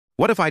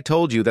What if I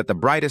told you that the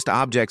brightest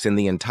objects in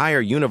the entire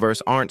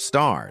universe aren't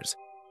stars?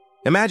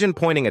 Imagine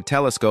pointing a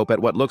telescope at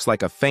what looks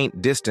like a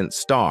faint, distant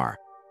star,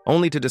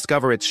 only to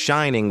discover it's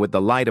shining with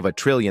the light of a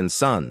trillion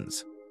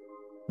suns.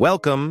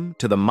 Welcome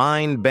to the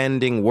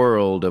mind-bending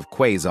world of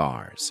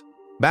quasars.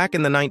 Back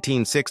in the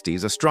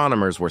 1960s,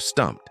 astronomers were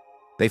stumped.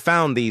 They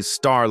found these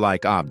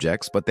star-like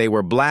objects, but they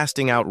were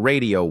blasting out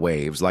radio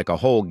waves like a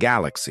whole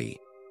galaxy.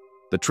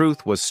 The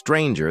truth was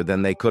stranger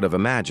than they could have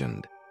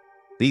imagined.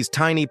 These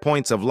tiny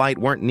points of light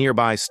weren't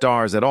nearby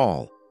stars at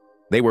all.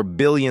 They were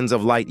billions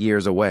of light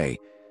years away,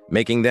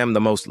 making them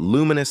the most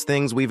luminous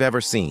things we've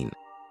ever seen.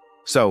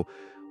 So,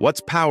 what's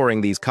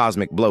powering these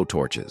cosmic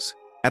blowtorches?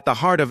 At the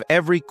heart of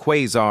every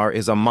quasar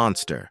is a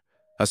monster,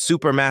 a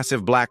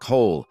supermassive black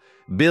hole,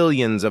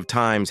 billions of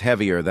times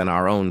heavier than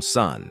our own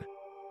sun.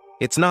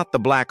 It's not the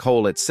black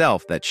hole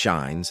itself that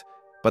shines,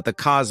 but the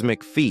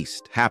cosmic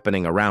feast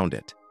happening around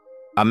it.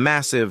 A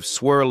massive,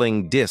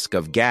 swirling disk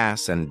of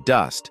gas and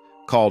dust,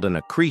 called an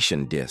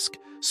accretion disk,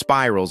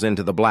 spirals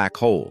into the black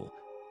hole.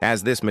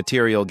 As this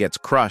material gets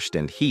crushed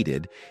and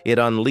heated, it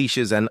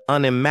unleashes an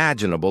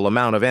unimaginable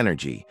amount of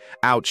energy,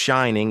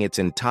 outshining its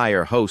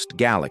entire host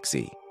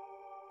galaxy.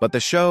 But the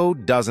show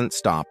doesn't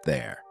stop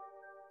there.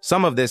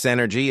 Some of this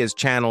energy is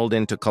channeled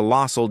into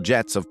colossal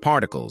jets of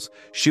particles,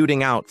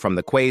 shooting out from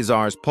the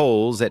quasar's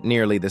poles at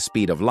nearly the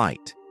speed of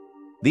light.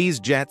 These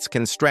jets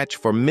can stretch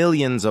for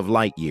millions of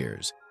light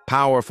years,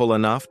 powerful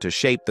enough to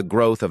shape the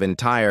growth of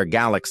entire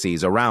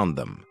galaxies around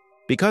them.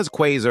 Because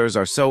quasars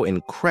are so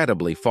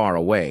incredibly far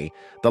away,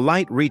 the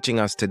light reaching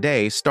us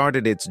today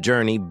started its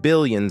journey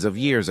billions of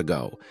years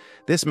ago.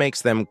 This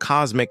makes them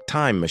cosmic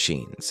time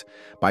machines.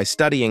 By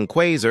studying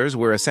quasars,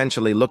 we're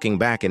essentially looking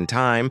back in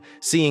time,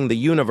 seeing the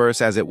universe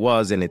as it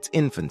was in its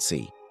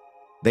infancy.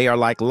 They are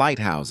like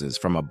lighthouses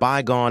from a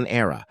bygone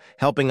era,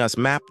 helping us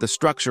map the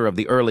structure of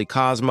the early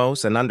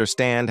cosmos and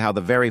understand how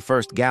the very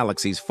first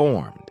galaxies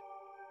formed.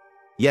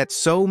 Yet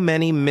so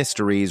many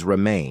mysteries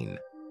remain.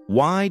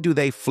 Why do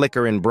they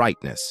flicker in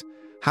brightness?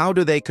 How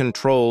do they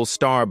control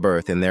star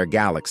birth in their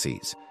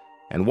galaxies?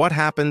 And what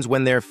happens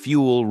when their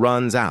fuel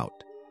runs out?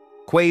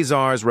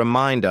 Quasars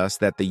remind us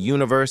that the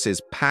universe is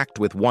packed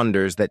with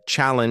wonders that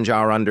challenge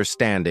our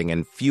understanding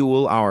and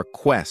fuel our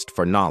quest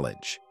for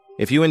knowledge.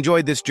 If you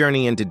enjoyed this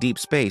journey into deep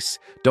space,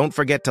 don't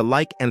forget to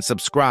like and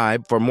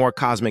subscribe for more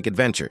cosmic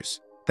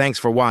adventures. Thanks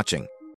for watching.